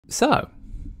So,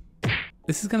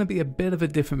 this is going to be a bit of a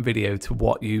different video to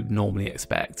what you normally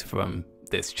expect from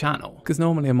this channel, because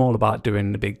normally I'm all about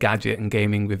doing the big gadget and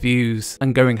gaming reviews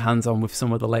and going hands-on with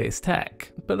some of the latest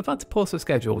tech, but I've had to pause the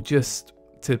schedule just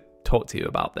to talk to you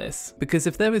about this, because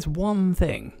if there is one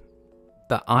thing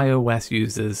that iOS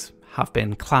users have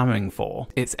been clamoring for,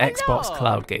 it's Xbox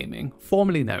Cloud Gaming,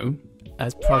 formerly known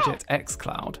as Project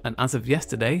xCloud, and as of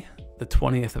yesterday, the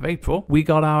 20th of April, we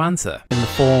got our answer in the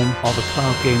form of a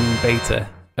cloud gaming beta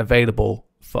available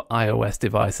for iOS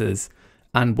devices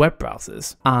and web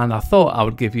browsers. And I thought I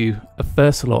would give you a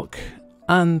first look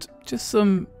and just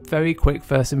some very quick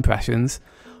first impressions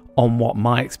on what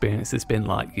my experience has been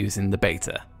like using the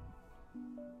beta.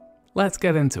 Let's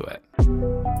get into it.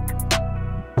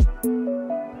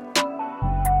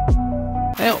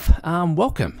 Hey up, and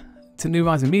welcome to New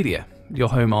Rising Media, your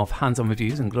home of hands-on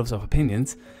reviews and gloves off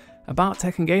opinions about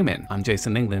tech and gaming. I'm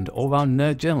Jason England, all-round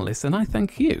nerd journalist, and I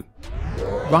thank you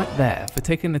right there for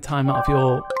taking the time out of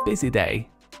your busy day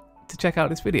to check out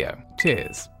this video.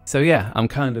 Cheers. So yeah, I'm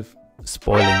kind of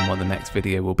spoiling what the next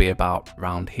video will be about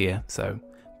round here, so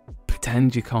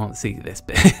pretend you can't see this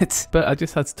bit. But I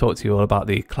just had to talk to you all about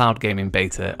the cloud gaming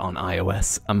beta on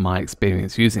iOS and my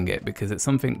experience using it, because it's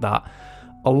something that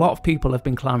a lot of people have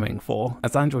been clamoring for,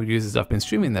 as Android users have been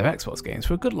streaming their Xbox games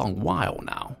for a good long while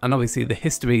now. And obviously the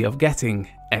history of getting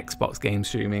Xbox game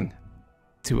streaming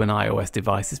to an iOS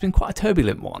device has been quite a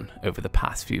turbulent one over the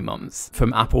past few months.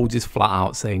 From Apple just flat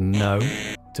out saying no,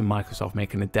 to Microsoft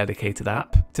making a dedicated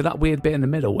app, to that weird bit in the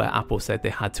middle where Apple said they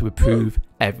had to approve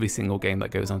every single game that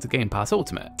goes onto Game Pass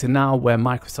Ultimate, to now where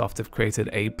Microsoft have created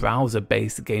a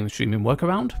browser-based game streaming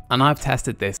workaround. And I've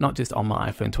tested this not just on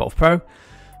my iPhone 12 Pro,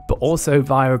 but also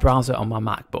via a browser on my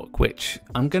MacBook, which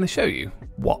I'm going to show you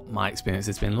what my experience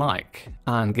has been like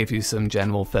and give you some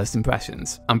general first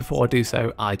impressions. And before I do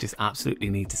so, I just absolutely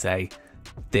need to say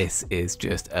this is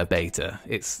just a beta.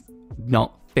 It's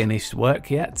not finished work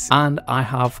yet, and I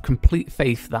have complete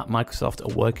faith that Microsoft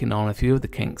are working on a few of the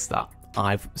kinks that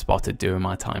I've spotted during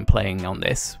my time playing on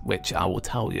this, which I will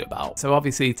tell you about. So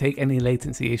obviously take any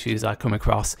latency issues I come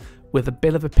across with a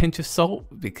bit of a pinch of salt,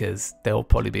 because they'll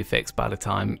probably be fixed by the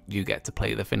time you get to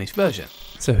play the finished version.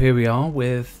 So here we are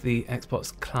with the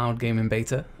Xbox Cloud Gaming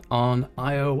Beta on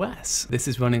iOS. This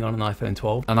is running on an iPhone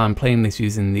 12, and I'm playing this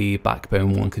using the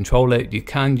Backbone 1 controller. You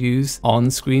can use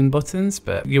on-screen buttons,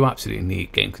 but you absolutely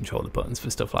need game controller buttons for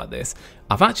stuff like this.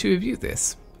 I've actually reviewed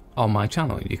this on my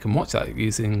channel. You can watch that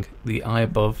using the eye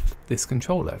above this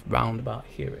controller, round about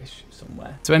here-ish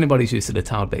somewhere. So anybody who's used to the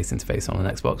tile-based interface on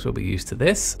an Xbox will be used to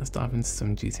this. Let's dive into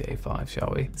some GTA 5,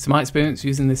 shall we? So my experience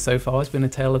using this so far has been a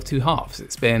tale of two halves.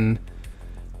 It's been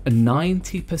a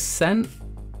 90%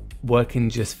 working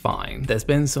just fine. There's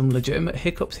been some legitimate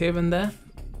hiccups here and there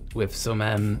with some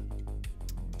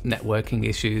networking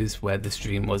issues where the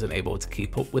stream wasn't able to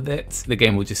keep up with it. The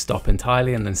game will just stop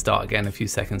entirely and then start again a few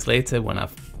seconds later when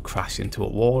I've crashed into a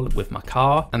wall with my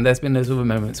car. And there's been those other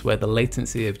moments where the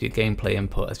latency of your gameplay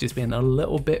input has just been a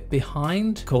little bit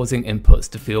behind, causing inputs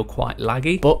to feel quite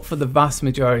laggy. But for the vast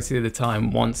majority of the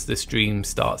time, once the stream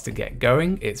starts to get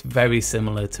going, it's very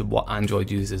similar to what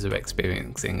Android users are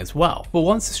experiencing as well. But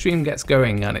once the stream gets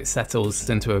going and it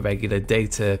settles into a regular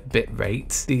data bit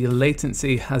rate, the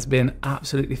latency has been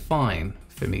absolutely fine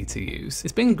for me to use.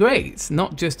 It's been great,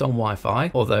 not just on Wi-Fi,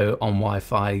 although on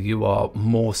Wi-Fi you are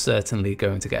more certainly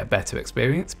going to get a better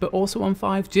experience, but also on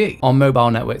 5G. On mobile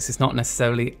networks it's not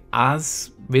necessarily as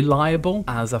reliable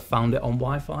as I found it on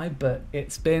Wi-Fi, but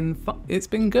it's been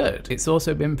good. It's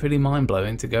also been pretty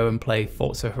mind-blowing to go and play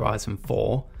Forza Horizon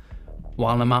 4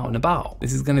 while I'm out and about.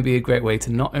 This is going to be a great way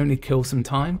to not only kill some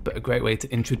time, but a great way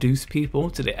to introduce people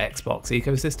to the Xbox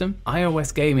ecosystem.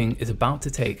 iOS gaming is about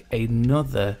to take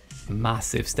another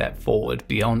massive step forward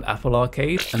beyond Apple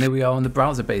Arcade, and here we are on the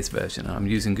browser-based version. I'm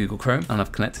using Google Chrome and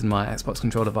I've connected my Xbox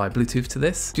controller via Bluetooth to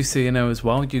this. Just so you know as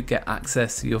well, you get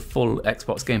access to your full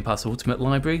Xbox Game Pass Ultimate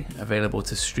library, available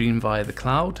to stream via the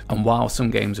cloud. And while some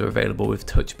games are available with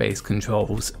touch-based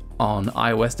controls on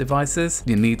iOS devices,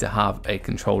 you need to have a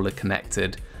controller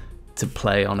connected to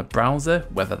play on a browser,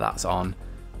 whether that's on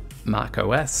Mac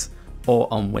OS or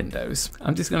on Windows.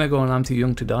 I'm just gonna go on I'm Too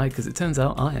Young to Die, because it turns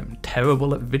out I am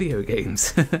terrible at video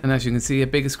games. And as you can see, a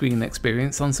bigger screen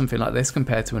experience on something like this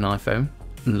compared to an iPhone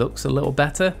looks a little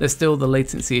better. There's still the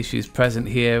latency issues present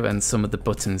here, and some of the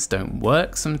buttons don't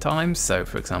work sometimes. So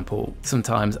for example,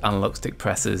 sometimes analog stick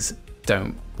presses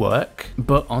don't work,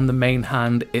 but on the main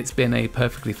hand it's been a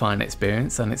perfectly fine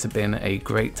experience, and it's been a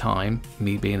great time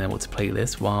me being able to play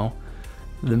this while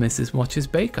the missus watches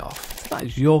Bake Off. So that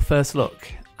is your first look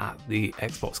at the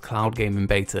Xbox Cloud Gaming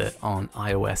Beta on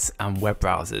iOS and web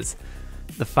browsers.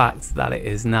 the fact that it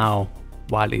is now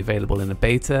widely available in a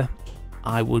beta,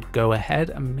 I would go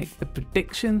ahead and make the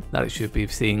prediction that it should be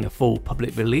seeing a full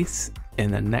public release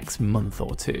in the next month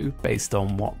or two, based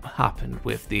on what happened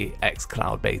with the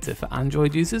xCloud beta for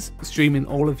Android users. Streaming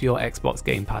all of your Xbox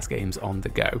Game Pass games on the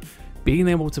go, being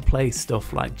able to play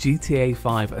stuff like GTA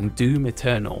 5 and Doom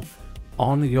Eternal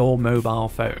on your mobile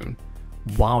phone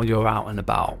while you're out and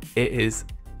about, it is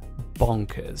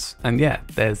bonkers. And yeah,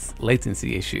 there's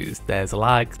latency issues, there's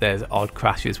lag, there's odd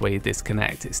crashes where you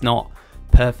disconnect. It's not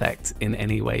perfect in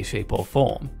any way, shape or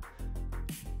form,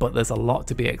 but there's a lot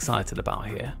to be excited about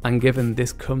here. And given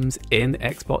this comes in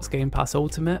Xbox Game Pass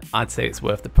Ultimate, I'd say it's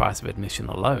worth the price of admission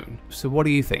alone. So what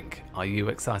do you think? Are you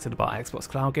excited about Xbox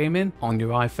Cloud Gaming on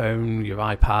your iPhone, your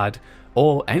iPad,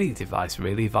 or any device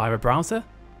really via a browser?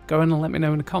 Go in and let me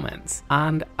know in the comments.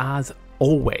 And as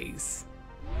always,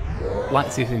 like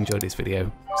to see if you enjoyed this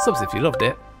video, subs if you loved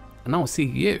it, and I'll see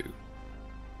you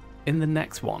in the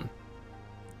next one.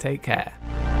 Take care.